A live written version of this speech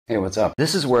Hey, what's up?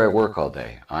 This is where I work all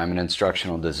day. I'm an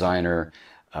instructional designer,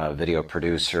 video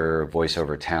producer,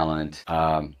 voiceover talent,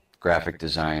 graphic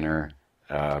designer.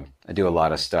 I do a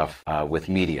lot of stuff with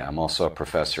media. I'm also a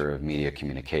professor of media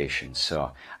communications,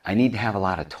 so I need to have a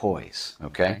lot of toys,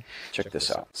 okay? Check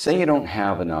this out. Say you don't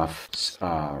have enough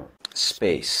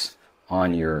space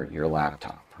on your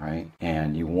laptop, right?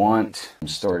 And you want some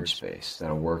storage space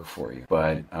that'll work for you,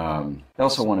 but you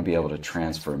also want to be able to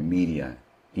transfer media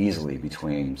easily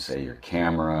between, say, your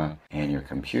camera and your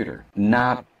computer.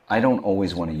 I don't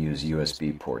always want to use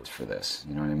USB ports for this,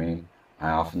 you know what I mean?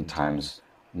 I oftentimes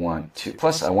want to,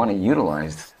 plus I want to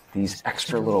utilize these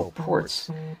extra little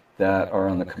ports that are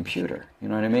on the computer, you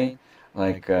know what I mean?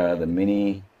 Like the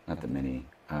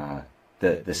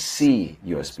C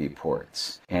USB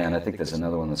ports. And I think there's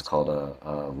another one that's called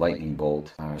a lightning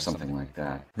bolt or something like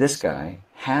that. This guy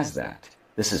has that.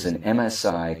 This is an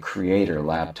MSI Creator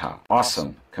laptop.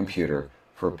 Awesome computer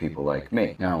for people like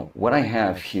me. Now, what I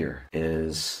have here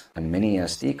is a mini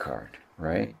SD card,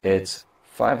 right? It's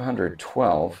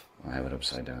 512. I have it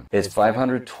upside down. It's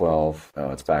 512.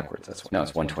 Oh, it's backwards. No,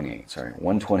 it's 128. Sorry,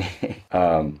 128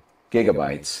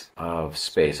 gigabytes of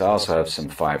space. I also have some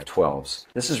 512s.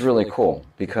 This is really cool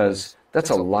because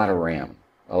that's a lot of RAM.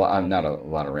 Not a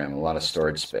lot of RAM, a lot of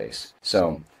storage space.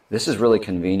 So this is really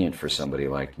convenient for somebody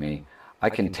like me. I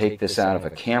can take this out of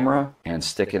a camera and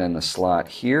stick it in the slot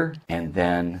here, and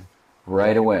then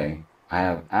right away I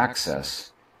have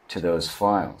access to those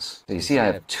files. So you see I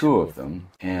have two of them,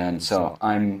 and so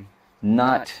I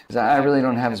really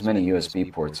don't have as many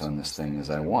USB ports on this thing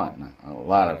as I want. A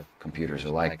lot of computers are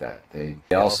like that.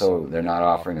 They're not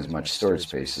offering as much storage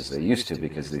space as they used to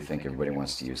because they think everybody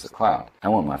wants to use the cloud. I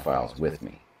want my files with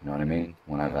me. You know what I mean?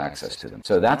 When I have access to them.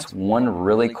 So that's one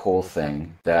really cool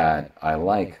thing that I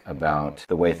like about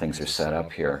the way things are set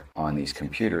up here on these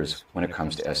computers when it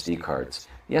comes to SD cards.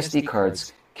 The SD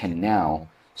cards can now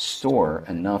store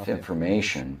enough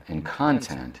information and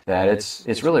content that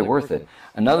it's really worth it.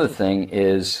 Another thing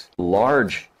is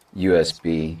large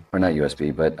SD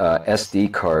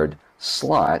card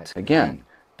slot. Again,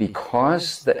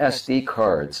 because the SD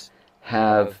cards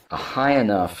have a high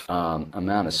enough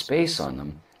amount of space on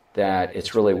them that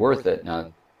it's really worth it.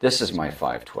 Now, this is my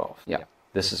 512. Yeah,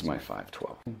 this is my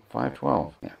 512.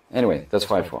 512. Yeah. Anyway, that's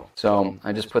 512. So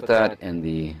I just put that in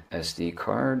the SD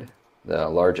card, the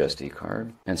large SD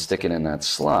card, and stick it in that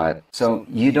slot. So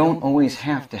you don't always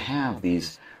have to have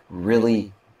these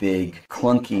really big,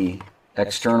 clunky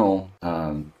external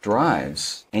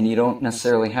drives, and you don't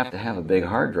necessarily have to have a big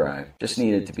hard drive. Just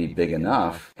need it to be big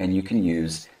enough, and you can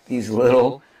use these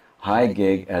little high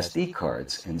gig SD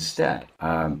cards instead.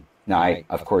 Now,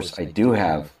 of course, I do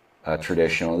have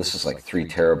traditional, this is like 3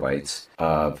 terabytes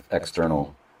of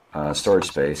external storage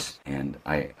space, and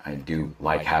I do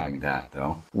like having that,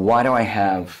 though. Why do I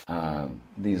have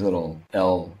these little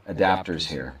L adapters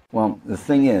here? Well, the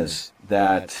thing is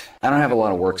that I don't have a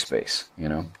lot of workspace, you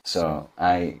know, so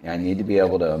I need to be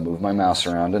able to move my mouse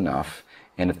around enough,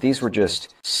 and if these were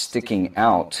just sticking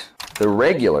out, the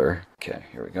regular, okay,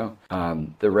 here we go,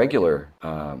 the regular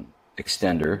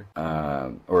extender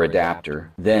or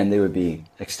adapter, then they would be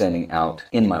extending out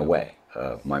in my way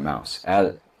of my mouse.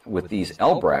 With these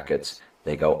L brackets,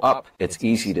 they go up. It's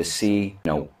easy to see,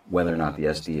 you know, whether or not the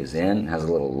SD is in. It has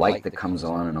a little light that comes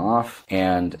on and off.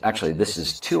 And actually, this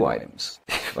is 2 items,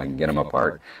 if I can get them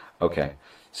apart. Okay,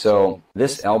 so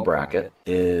this L bracket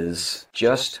is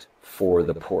just for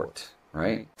the port,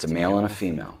 right? It's a male and a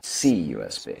female. C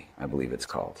USB, I believe it's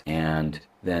called. And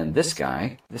then this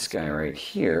guy right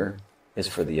here is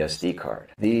for the SD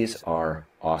card. These are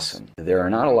awesome. There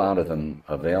are not a lot of them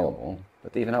available,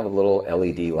 but they even have a little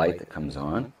LED light that comes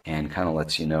on and kind of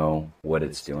lets you know what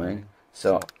it's doing.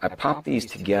 So I pop these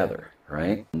together,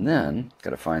 right? And then, got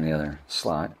to find the other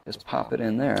slot, just pop it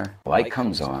in there. Light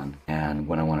comes on, and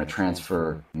when I want to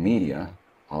transfer media,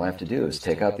 all I have to do is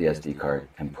take out the SD card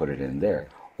and put it in there.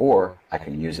 Or I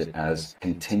can use it as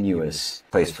continuous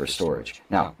place for storage.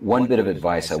 Now, one bit of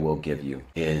advice I will give you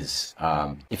is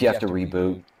if you have to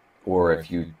reboot or if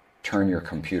you turn your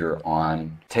computer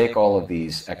on, take all of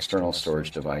these external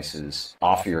storage devices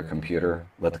off of your computer,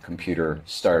 let the computer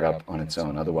start up on its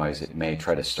own. Otherwise, it may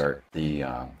try to start the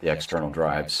external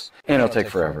drives, and it'll take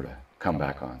forever to come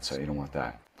back on, so you don't want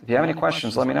that. If you have any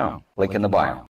questions, let me know. Link in the bio.